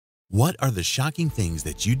What are the shocking things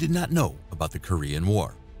that you did not know about the Korean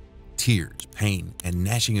War? Tears, pain, and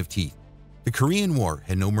gnashing of teeth. The Korean War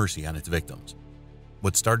had no mercy on its victims.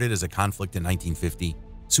 What started as a conflict in 1950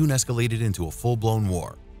 soon escalated into a full-blown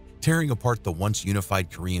war, tearing apart the once unified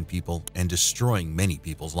Korean people and destroying many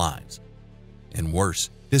people's lives. And worse,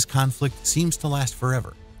 this conflict seems to last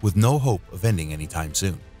forever, with no hope of ending anytime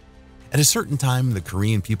soon. At a certain time, the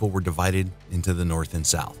Korean people were divided into the North and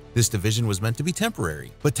South. This division was meant to be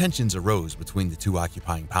temporary, but tensions arose between the two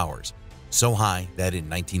occupying powers, so high that in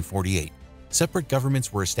 1948, separate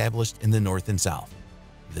governments were established in the North and South,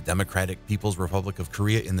 the Democratic People's Republic of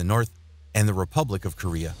Korea in the North and the Republic of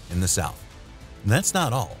Korea in the South. And that's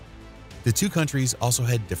not all. The two countries also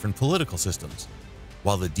had different political systems.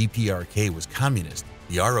 While the DPRK was communist,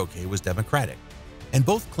 the ROK was democratic, and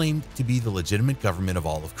both claimed to be the legitimate government of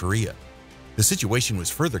all of Korea. The situation was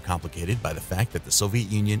further complicated by the fact that the Soviet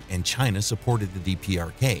Union and China supported the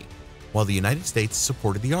DPRK, while the United States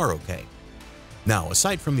supported the ROK. Now,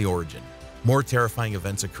 aside from the origin, more terrifying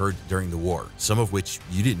events occurred during the war, some of which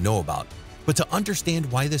you didn't know about. But to understand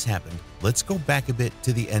why this happened, let's go back a bit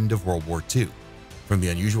to the end of World War II. From the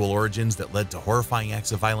unusual origins that led to horrifying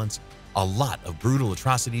acts of violence, a lot of brutal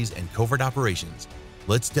atrocities and covert operations,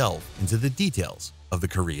 let's delve into the details of the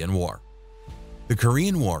Korean War. The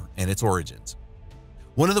Korean War and its origins.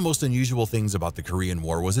 One of the most unusual things about the Korean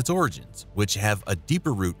War was its origins, which have a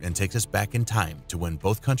deeper root and takes us back in time to when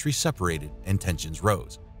both countries separated and tensions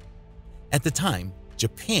rose. At the time,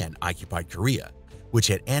 Japan occupied Korea, which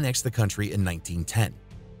had annexed the country in 1910.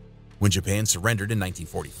 When Japan surrendered in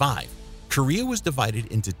 1945, Korea was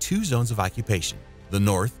divided into two zones of occupation, the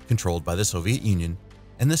North, controlled by the Soviet Union,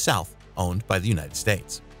 and the South, owned by the United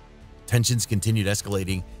States. Tensions continued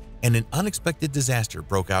escalating, and an unexpected disaster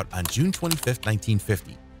broke out on June 25,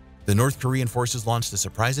 1950. The North Korean forces launched a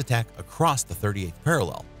surprise attack across the 38th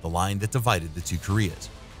parallel, the line that divided the two Koreas.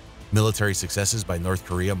 Military successes by North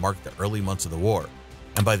Korea marked the early months of the war,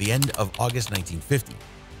 and by the end of August 1950,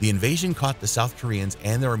 the invasion caught the South Koreans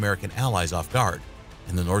and their American allies off guard,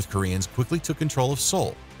 and the North Koreans quickly took control of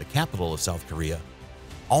Seoul, the capital of South Korea,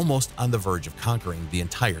 almost on the verge of conquering the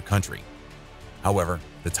entire country. However,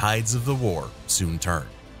 the tides of the war soon turned.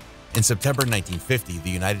 In September 1950, the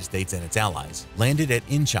United States and its allies landed at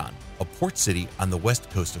Incheon, a port city on the west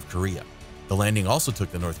coast of Korea. The landing also took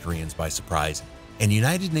the North Koreans by surprise, and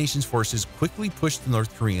United Nations forces quickly pushed the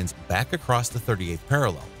North Koreans back across the 38th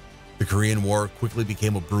parallel. The Korean War quickly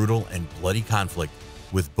became a brutal and bloody conflict,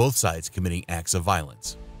 with both sides committing acts of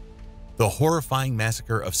violence. The horrifying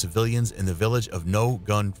massacre of civilians in the village of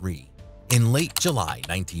No-gun-ri. In late July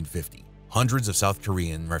 1950, hundreds of South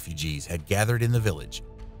Korean refugees had gathered in the village,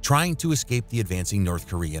 trying to escape the advancing North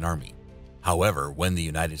Korean army. However, when the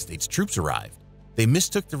United States troops arrived, they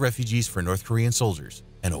mistook the refugees for North Korean soldiers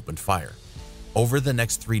and opened fire. Over the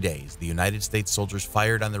next 3 days, the United States soldiers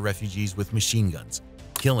fired on the refugees with machine guns,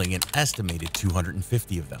 killing an estimated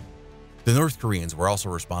 250 of them. The North Koreans were also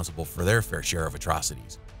responsible for their fair share of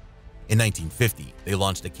atrocities. In 1950, they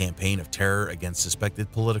launched a campaign of terror against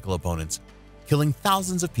suspected political opponents, killing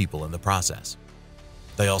thousands of people in the process.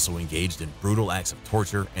 They also engaged in brutal acts of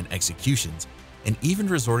torture and executions, and even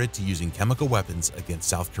resorted to using chemical weapons against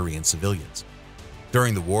South Korean civilians.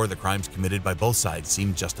 During the war, the crimes committed by both sides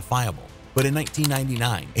seemed justifiable, but in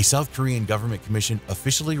 1999, a South Korean government commission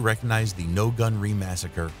officially recognized the No-gun-ri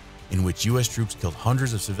massacre, in which U.S. troops killed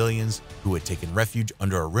hundreds of civilians who had taken refuge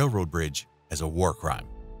under a railroad bridge, as a war crime.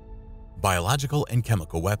 Biological and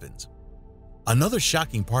chemical weapons. Another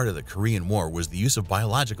shocking part of the Korean War was the use of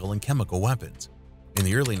biological and chemical weapons. In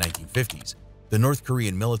the early 1950s, the North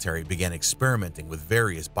Korean military began experimenting with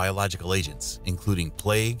various biological agents, including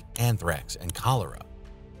plague, anthrax, and cholera.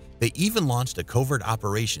 They even launched a covert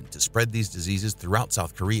operation to spread these diseases throughout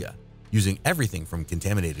South Korea, using everything from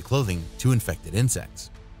contaminated clothing to infected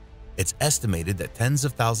insects. It's estimated that tens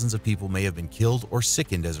of thousands of people may have been killed or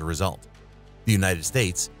sickened as a result. The United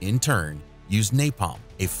States, in turn, used napalm,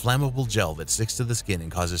 a flammable gel that sticks to the skin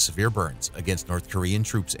and causes severe burns, against North Korean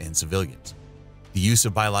troops and civilians. The use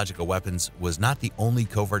of biological weapons was not the only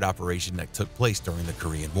covert operation that took place during the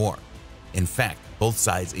Korean War. In fact, both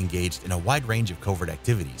sides engaged in a wide range of covert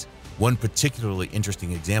activities. One particularly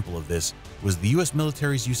interesting example of this was the U.S.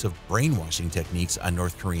 military's use of brainwashing techniques on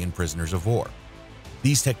North Korean prisoners of war.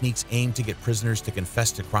 These techniques aimed to get prisoners to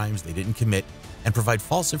confess to crimes they didn't commit and provide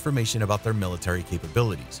false information about their military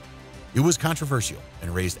capabilities. It was controversial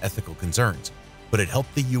and raised ethical concerns, but it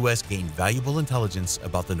helped the U.S. gain valuable intelligence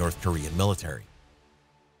about the North Korean military.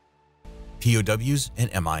 POWs and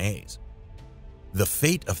MIAs. The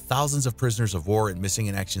fate of thousands of prisoners of war and missing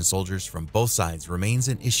in action soldiers from both sides remains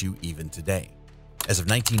an issue even today. As of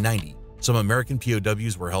 1990, some American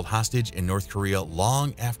POWs were held hostage in North Korea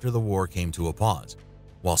long after the war came to a pause,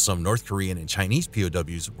 while some North Korean and Chinese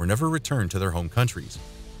POWs were never returned to their home countries.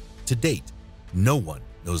 To date, no one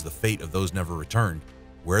knows the fate of those never returned,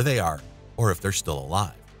 where they are, or if they're still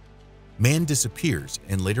alive. Man disappears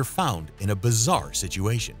and later found in a bizarre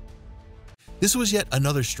situation. This was yet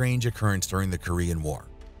another strange occurrence during the Korean War.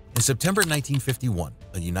 In September 1951,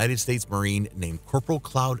 a United States Marine named Corporal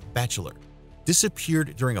Cloud Batchelor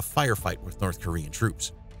disappeared during a firefight with North Korean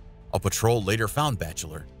troops. A patrol later found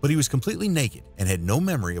Batchelor, but he was completely naked and had no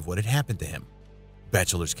memory of what had happened to him.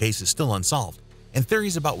 Batchelor's case is still unsolved, and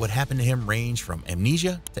theories about what happened to him range from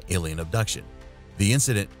amnesia to alien abduction. The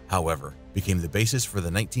incident, however, became the basis for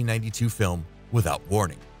the 1992 film Without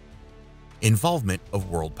Warning. Involvement of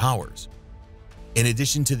world powers. In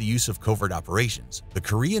addition to the use of covert operations, the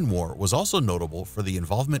Korean War was also notable for the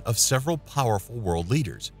involvement of several powerful world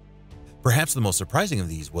leaders. Perhaps the most surprising of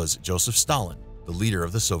these was Joseph Stalin, the leader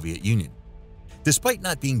of the Soviet Union. Despite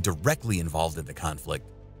not being directly involved in the conflict,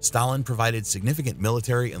 Stalin provided significant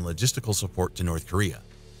military and logistical support to North Korea,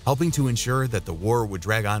 helping to ensure that the war would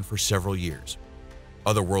drag on for several years.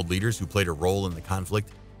 Other world leaders who played a role in the conflict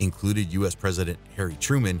included U.S. President Harry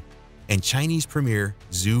Truman and Chinese Premier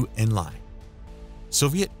Zhou Enlai.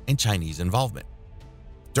 Soviet and Chinese involvement.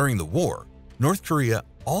 During the war, North Korea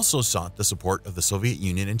also sought the support of the Soviet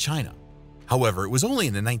Union and China. However, it was only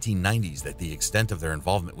in the 1990s that the extent of their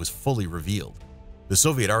involvement was fully revealed. The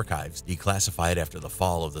Soviet archives, declassified after the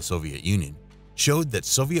fall of the Soviet Union, showed that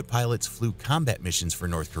Soviet pilots flew combat missions for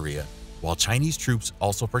North Korea, while Chinese troops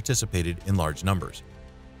also participated in large numbers.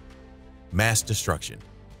 Mass destruction.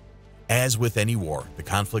 As with any war, the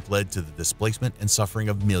conflict led to the displacement and suffering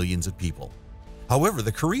of millions of people. However,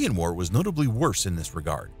 the Korean War was notably worse in this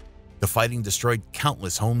regard. The fighting destroyed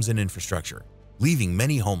countless homes and infrastructure, leaving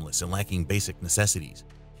many homeless and lacking basic necessities.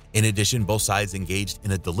 In addition, both sides engaged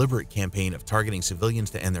in a deliberate campaign of targeting civilians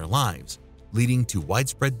to end their lives, leading to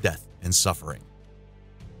widespread death and suffering.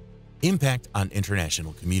 Impact on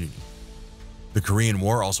international community. The Korean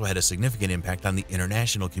War also had a significant impact on the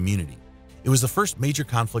international community. It was the first major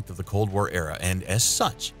conflict of the Cold War era, and as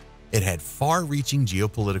such, it had far-reaching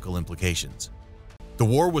geopolitical implications. The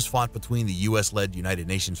war was fought between the US-led United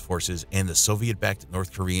Nations forces and the Soviet-backed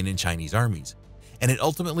North Korean and Chinese armies, and it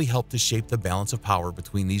ultimately helped to shape the balance of power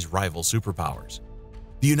between these rival superpowers.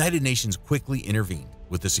 The United Nations quickly intervened,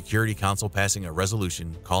 with the Security Council passing a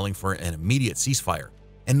resolution calling for an immediate ceasefire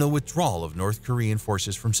and the withdrawal of North Korean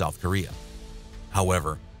forces from South Korea.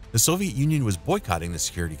 However, the Soviet Union was boycotting the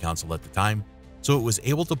Security Council at the time, so it was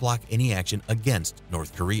able to block any action against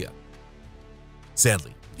North Korea.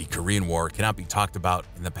 Sadly, the Korean War cannot be talked about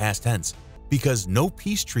in the past tense because no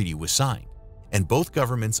peace treaty was signed, and both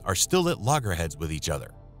governments are still at loggerheads with each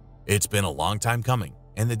other. It's been a long time coming,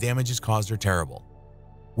 and the damages caused are terrible.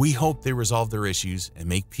 We hope they resolve their issues and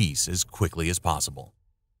make peace as quickly as possible.